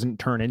contract doesn't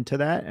turn into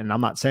that. And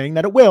I'm not saying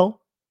that it will,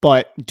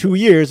 but in 2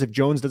 years, if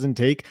Jones doesn't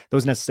take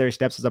those necessary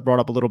steps, as I brought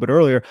up a little bit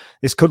earlier,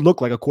 this could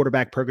look like a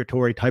quarterback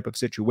purgatory type of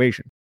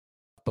situation.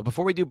 But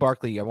before we do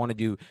Barkley, I want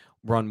to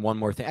run one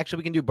more thing. Actually,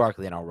 we can do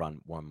Barkley, and I'll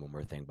run one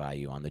more thing by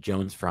you on the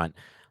Jones front.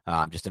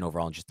 Just an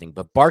overall interesting.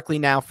 But Barkley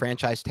now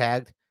franchise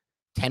tagged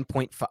 10,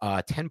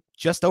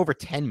 just over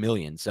 10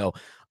 million. So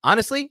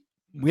honestly,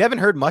 we haven't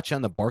heard much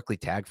on the Barkley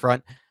tag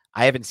front.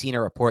 I haven't seen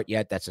a report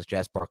yet that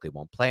suggests Barkley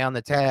won't play on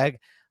the tag.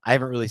 I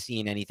haven't really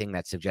seen anything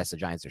that suggests the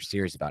Giants are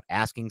serious about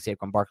asking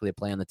Saquon Barkley to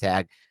play on the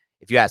tag.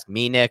 If you ask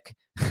me, Nick,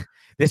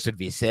 this would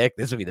be sick.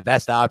 This would be the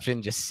best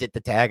option. Just sit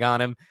the tag on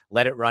him,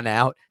 let it run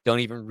out. Don't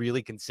even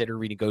really consider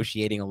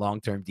renegotiating a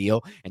long-term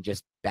deal and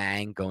just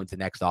bang, go into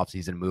next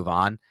offseason, move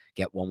on,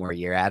 get one more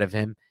year out of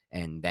him.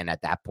 And then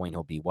at that point,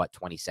 he'll be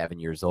 27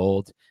 years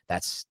old.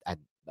 That's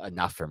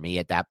enough for me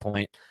at that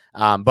point.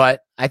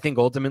 But I think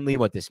ultimately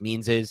what this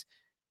means is,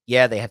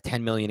 Yeah, they have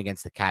 $10 million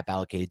against the cap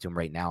allocated to them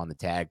right now on the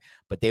tag,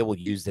 but they will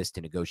use this to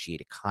negotiate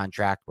a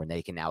contract where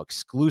they can now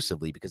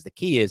exclusively, because the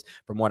key is,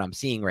 from what I'm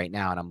seeing right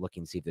now, and I'm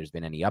looking to see if there's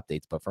been any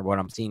updates, but from what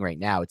I'm seeing right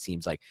now, it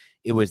seems like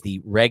it was the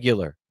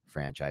regular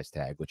franchise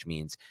tag, which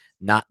means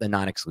not the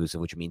non-exclusive,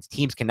 which means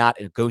teams cannot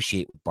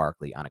negotiate with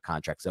Barkley on a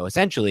contract. So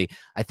essentially,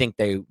 I think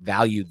they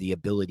value the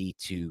ability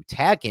to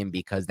tag him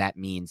because that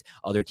means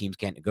other teams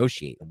can't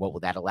negotiate. And what will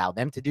that allow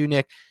them to do,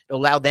 Nick?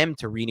 It'll allow them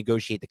to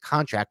renegotiate the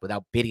contract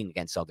without bidding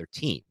against other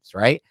teams,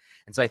 right?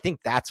 And so I think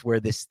that's where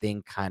this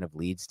thing kind of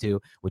leads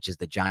to, which is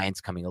the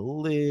Giants coming a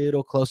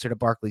little closer to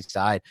Barkley's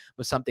side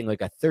with something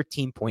like a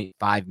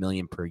 $13.5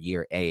 million per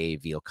year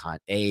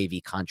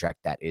AAV contract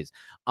that is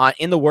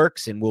in the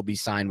works and will be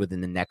signed within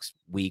the next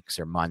weeks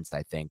or months,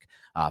 I think,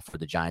 for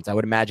the Giants. I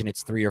would imagine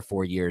it's 3 or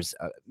 4 years,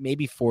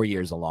 maybe 4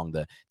 years along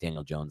the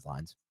Daniel Jones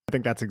lines. I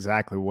think that's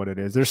exactly what it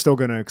is. They're still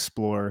going to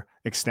explore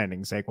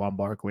extending Saquon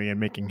Barkley and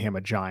making him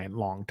a Giant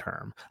long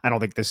term. I don't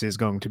think this is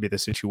going to be the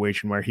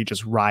situation where he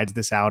just rides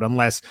this out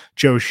unless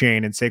Joe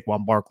Shane and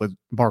Saquon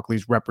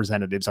Barkley's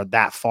representatives are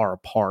that far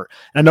apart.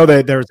 And I know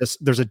that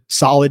there's a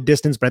solid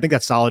distance, but I think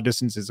that solid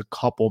distance is a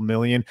couple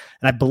million.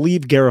 And I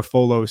believe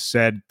Garofolo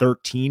said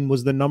 13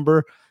 was the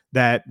number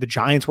that the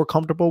Giants were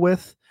comfortable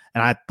with.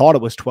 And I thought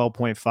it was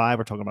 12.5.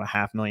 We're talking about a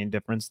 $500,000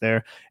 difference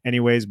there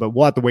anyways, but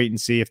we'll have to wait and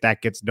see if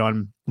that gets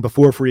done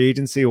before free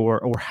agency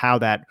or how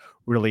that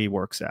really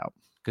works out.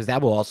 Because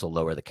that will also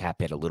lower the cap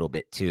hit a little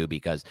bit too,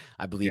 because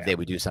I believe they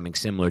would do something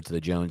similar to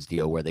the Jones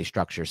deal where they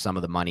structure some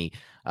of the money,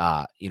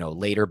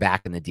 later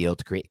back in the deal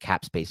to create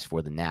cap space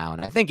for the now.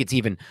 And I think it's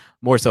even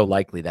more so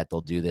likely that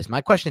they'll do this.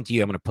 My question to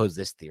you, I'm going to pose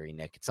this theory,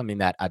 Nick. It's something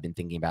that I've been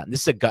thinking about, and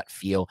this is a gut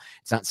feel.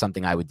 It's not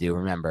something I would do.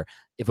 Remember,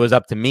 if it was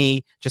up to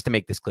me, just to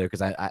make this clear,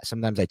 because I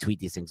sometimes I tweet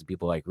these things and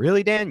people are like,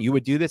 really, Dan, you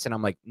would do this? And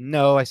I'm like,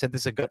 no, I said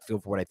this is a gut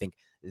feel for what I think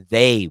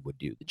they would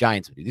do, the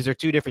Giants would do. These are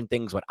two different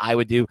things, what I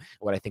would do,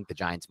 what I think the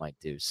Giants might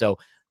do. So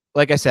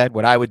like I said,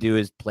 what I would do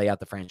is play out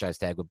the franchise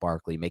tag with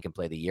Barkley, make him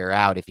play the year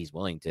out if he's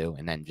willing to,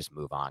 and then just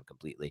move on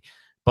completely.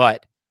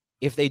 But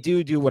if they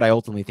do what I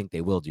ultimately think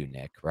they will do,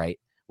 Nick, right,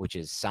 which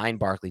is sign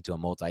Barkley to a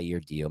multi-year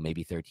deal,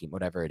 maybe 13,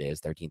 whatever it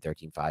is,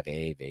 13.5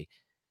 AAV,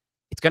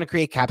 it's going to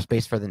create cap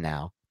space for the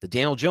now. The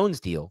Daniel Jones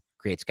deal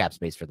creates cap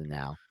space for the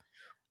now.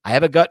 I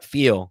have a gut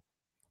feel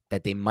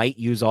that they might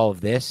use all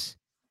of this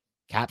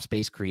cap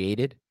space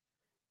created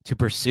to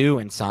pursue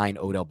and sign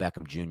Odell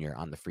Beckham Jr.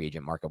 on the free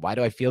agent market. Why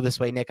do I feel this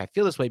way, Nick? I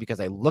feel this way because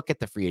I look at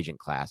the free agent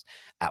class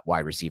at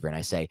wide receiver and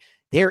I say,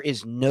 there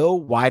is no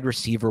wide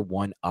receiver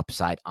one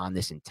upside on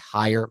this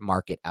entire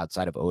market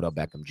outside of Odell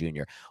Beckham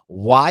Jr.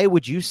 Why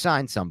would you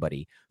sign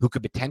somebody who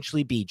could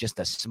potentially be just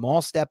a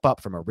small step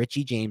up from a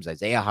Richie James,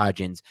 Isaiah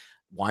Hodgins,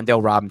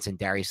 Wan'Dale Robinson,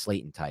 Darius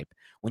Slayton type,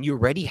 when you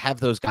already have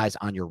those guys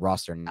on your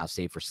roster now,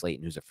 save for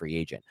Slayton, who's a free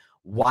agent?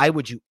 Why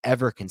would you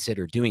ever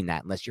consider doing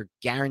that unless you're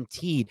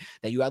guaranteed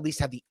that you at least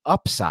have the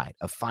upside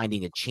of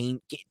finding a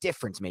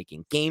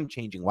difference-making,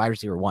 game-changing wide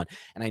receiver one?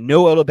 And I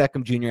know Odell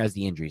Beckham Jr. has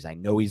the injuries. I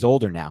know he's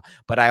older now,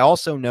 but I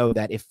also know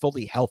that if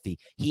fully healthy,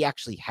 he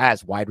actually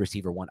has wide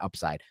receiver one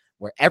upside,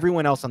 where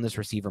everyone else on this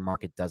receiver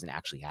market doesn't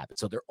actually have it.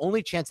 So their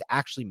only chance to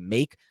actually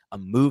make a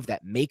move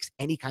that makes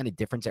any kind of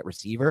difference at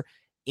receiver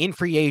in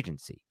free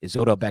agency is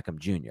Odell Beckham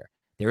Jr.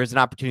 There is an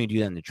opportunity to do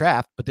that in the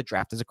draft, but the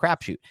draft is a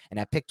crapshoot. And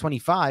at pick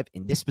 25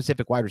 in this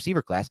specific wide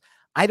receiver class,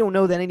 I don't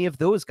know that any of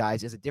those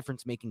guys is a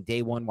difference-making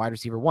day one wide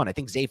receiver one. I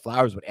think Zay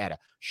Flowers would add a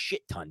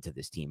shit ton to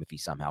this team if he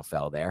somehow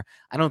fell there.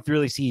 I don't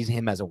really see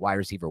him as a wide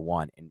receiver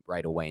one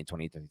right away in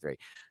 2023.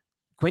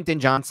 Quentin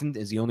Johnson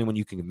is the only one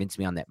you can convince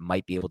me on that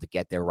might be able to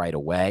get there right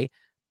away,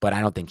 but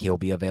I don't think he'll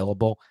be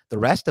available. The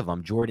rest of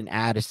them, Jordan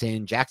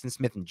Addison, Jackson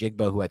Smith, and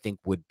Jigba, who I think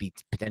would be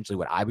potentially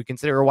what I would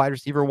consider a wide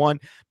receiver one,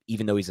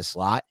 even though he's a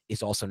slot,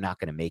 is also not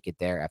going to make it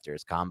there after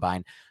his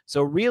combine.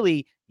 So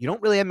really, you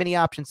don't really have many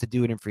options to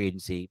do it in free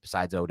agency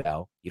besides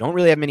Odell. You don't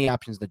really have many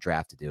options in the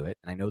draft to do it.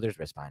 And I know there's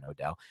risk behind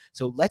Odell.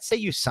 So let's say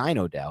you sign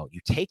Odell, you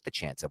take the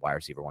chance at wide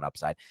receiver one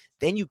upside,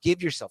 then you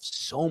give yourself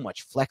so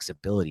much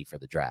flexibility for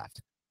the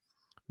draft.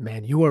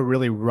 Man, you are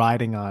really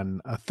riding on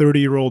a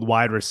 30-year-old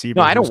wide receiver.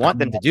 No, I don't want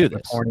them to do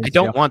this. I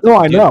don't want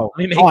them to do know.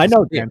 It. Oh, I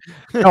know, Dan.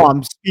 No,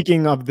 I'm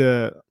speaking of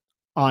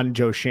on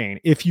Joe Shane.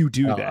 If you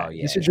do that,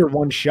 this is your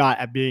one shot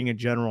at being a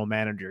general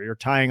manager. You're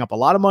tying up a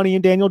lot of money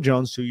in Daniel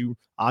Jones, so you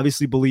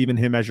obviously believe in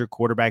him as your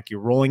quarterback. You're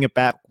rolling it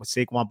back with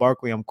Saquon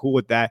Barkley. I'm cool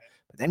with that.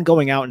 But then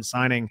going out and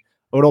signing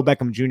Odell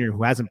Beckham Jr.,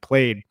 who hasn't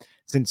played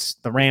since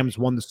the Rams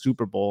won the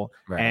Super Bowl,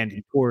 and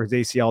he tore his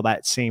ACL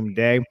that same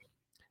day,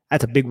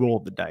 that's a big roll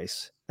of the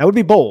dice. That would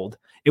be bold.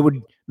 It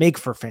would make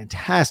for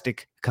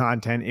fantastic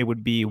content. It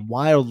would be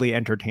wildly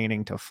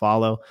entertaining to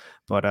follow.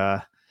 But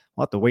we'll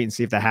have to wait and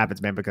see if that happens,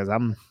 man, because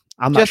I'm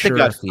not just sure. A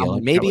gut feel.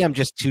 Maybe I'm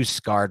just too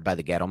scarred by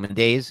the Gettleman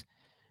days,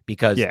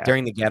 because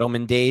during the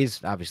Gettleman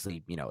days,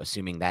 obviously,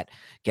 assuming that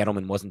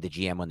Gettleman wasn't the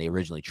GM when they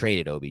originally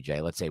traded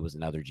OBJ, let's say it was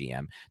another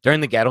GM. During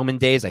the Gettleman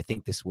days, I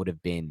think this would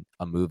have been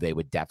a move they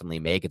would definitely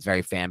make. It's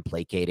very fan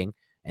placating,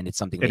 and it's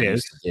something they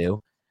used to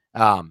do.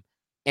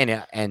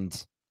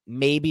 And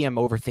maybe I'm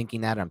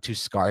overthinking that. I'm too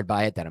scarred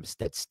by it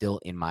that's still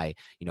in my,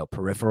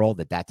 peripheral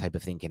that type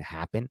of thing can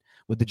happen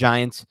with the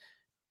Giants.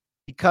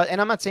 Because, and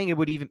I'm not saying it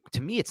would even,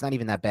 to me, it's not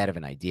even that bad of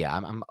an idea.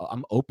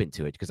 I'm open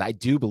to it because I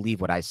do believe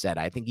what I said.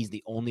 I think he's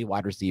the only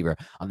wide receiver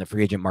on the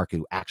free agent market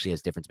who actually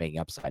has difference making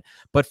upside.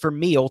 But for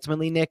me,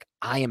 ultimately, Nick,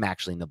 I am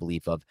actually in the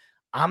belief of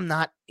I'm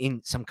not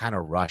in some kind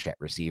of rush at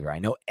receiver. I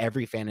know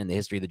every fan in the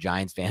history of the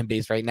Giants fan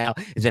base right now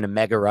is in a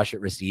mega rush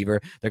at receiver.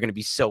 They're going to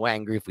be so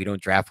angry if we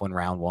don't draft one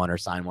round one or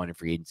sign one in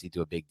free agency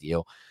to a big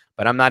deal.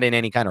 But I'm not in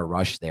any kind of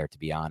rush there, to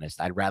be honest.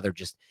 I'd rather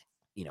just,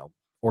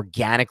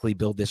 organically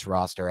build this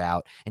roster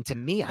out. And to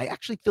me, I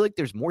actually feel like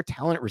there's more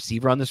talent at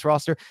receiver on this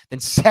roster than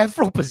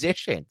several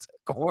positions,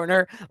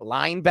 corner,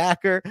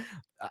 linebacker,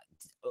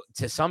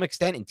 to some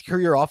extent,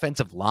 interior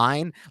offensive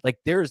line. Like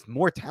there's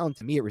more talent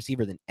to me at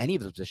receiver than any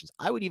of those positions.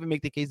 I would even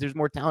make the case there's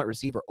more talent at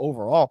receiver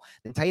overall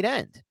than tight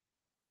end.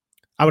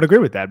 I would agree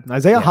with that.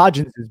 Isaiah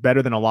Hodgins is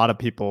better than a lot of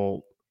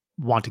people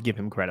want to give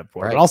him credit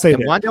for. Right. But I'll say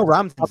that Wan'Dale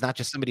Robinson's not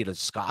just somebody to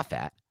scoff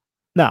at.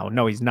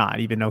 No, he's not,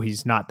 even though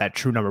he's not that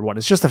true number one.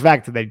 It's just the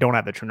fact that they don't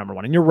have the true number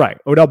one. And you're right.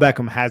 Odell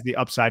Beckham has the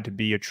upside to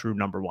be a true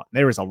number one.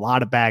 There is a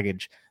lot of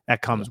baggage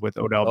that comes with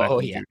Odell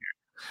Beckham Jr.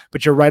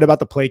 But you're right about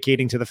the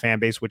placating to the fan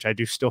base, which I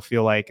do still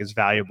feel like is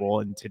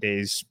valuable in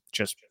today's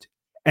just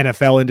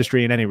NFL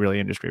industry and any really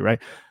industry, right?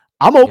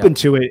 I'm open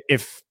to it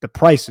if the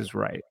price is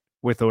right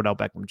with Odell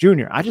Beckham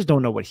Jr. I just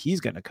don't know what he's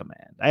going to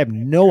command. I have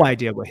no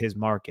idea what his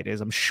market is.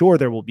 I'm sure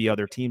there will be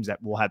other teams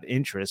that will have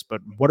interest, but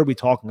what are we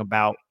talking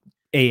about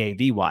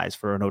AAV wise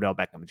for an Odell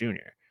Beckham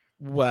Jr.?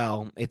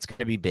 Well, it's going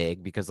to be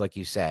big because, like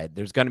you said,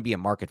 there's going to be a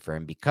market for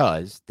him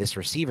because this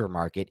receiver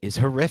market is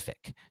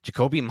horrific.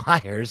 Jacoby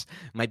Myers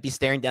might be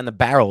staring down the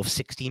barrel of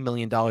 $16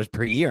 million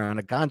per year on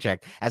a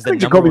contract as the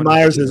Jacoby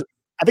Myers is.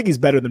 I think he's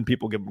better than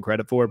people give him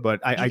credit for, but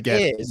I get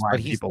it.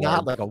 But he's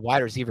not like a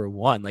wide receiver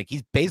one. Like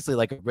he's basically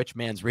like a rich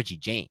man's Richie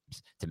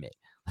James to me.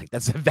 Like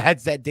that's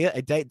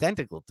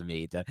identical to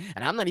me.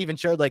 And I'm not even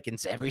sure, like in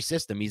every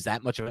system, he's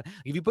that much of a.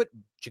 If you put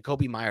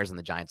Jacoby Myers on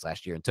the Giants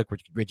last year and took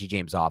Richie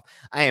James off,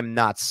 I am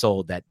not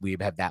sold that we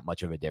have that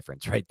much of a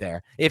difference right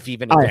there. If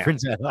even a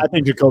difference. I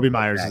think Jacoby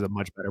Myers is a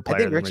much better player. I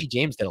think Richie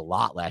James did a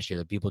lot last year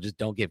that people just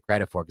don't give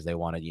credit for because they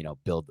want to,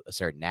 build a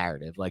certain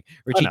narrative. Like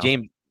Richie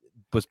James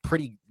was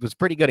pretty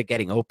good at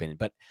getting open,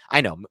 but I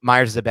know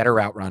Myers is a better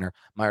route runner.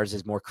 Myers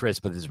is more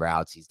crisp with his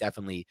routes. He's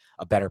definitely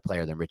a better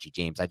player than Richie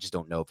James. I just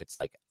don't know if it's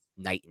like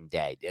night and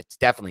day. It's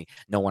definitely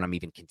no one I'm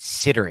even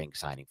considering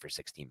signing for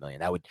 $16 million.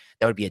 That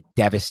would be a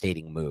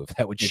devastating move.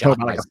 That would shock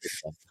my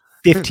system.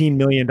 $15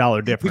 million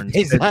difference.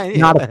 It's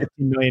not a $15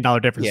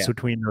 million difference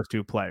between those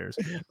two players.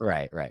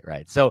 Right.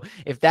 So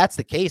if that's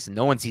the case and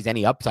no one sees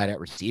any upside at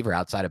receiver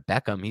outside of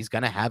Beckham, he's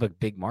going to have a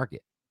big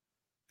market.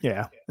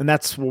 Yeah. And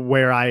that's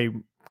where I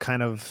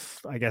kind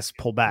of, I guess,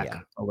 pull back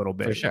a little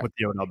bit with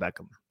the Odell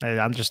Beckham.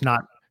 I'm just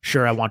not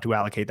sure I want to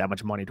allocate that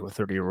much money to a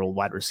 30-year-old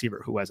wide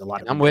receiver who has a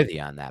lot of. I'm with you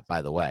on that,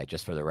 by the way,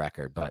 just for the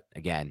record. But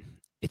again,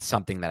 it's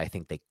something that I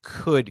think they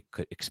could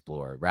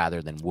explore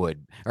rather than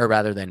would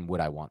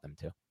I want them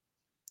to.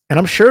 And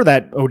I'm sure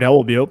that Odell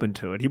will be open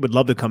to it. He would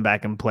love to come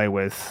back and play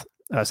with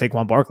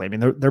Saquon Barkley. I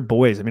mean, they're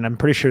boys. I mean, I'm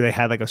pretty sure they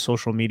had like a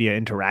social media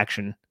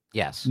interaction.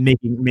 Yes,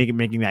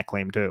 making that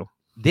claim too.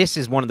 This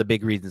is one of the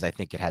big reasons I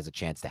think it has a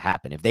chance to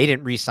happen. If they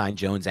didn't re-sign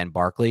Jones and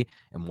Barkley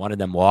and one of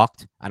them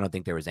walked, I don't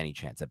think there was any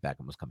chance that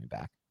Beckham was coming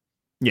back.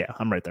 Yeah,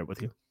 I'm right there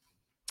with you.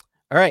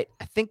 All right.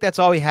 I think that's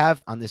all we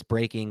have on this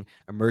breaking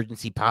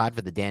emergency pod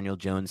for the Daniel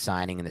Jones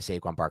signing and the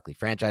Saquon Barkley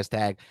franchise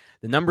tag.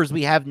 The numbers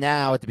we have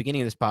now at the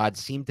beginning of this pod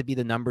seem to be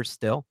the numbers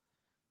still.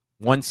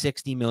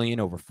 $160 million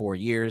over 4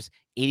 years,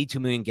 $82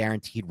 million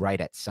guaranteed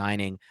right at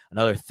signing,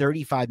 another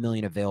 $35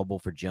 million available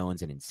for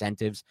Jones and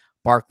incentives.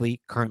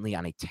 Barkley currently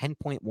on a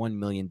 $10.1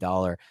 million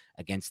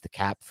against the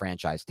cap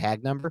franchise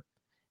tag number.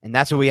 And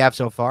that's what we have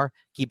so far.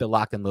 Keep it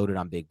locked and loaded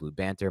on Big Blue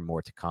Banter.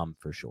 More to come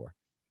for sure.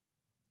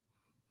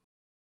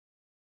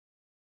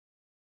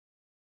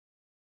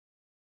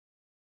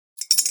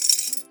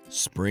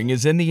 Spring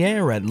is in the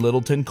air at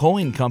Littleton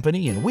Coin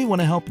Company, and we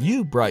want to help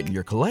you brighten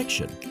your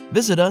collection.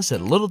 Visit us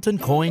at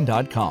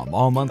littletoncoin.com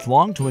all month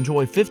long to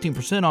enjoy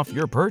 15% off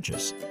your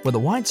purchase. With a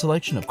wide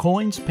selection of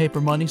coins,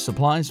 paper money,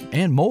 supplies,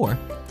 and more,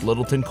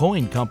 Littleton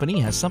Coin Company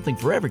has something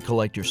for every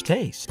collector's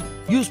taste.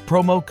 Use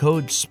promo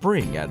code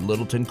SPRING at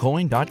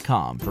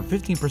littletoncoin.com for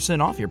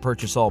 15% off your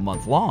purchase all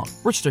month long.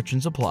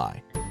 Restrictions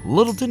apply.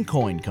 Littleton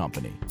Coin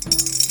Company.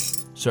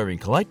 Serving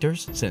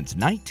collectors since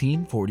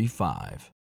 1945.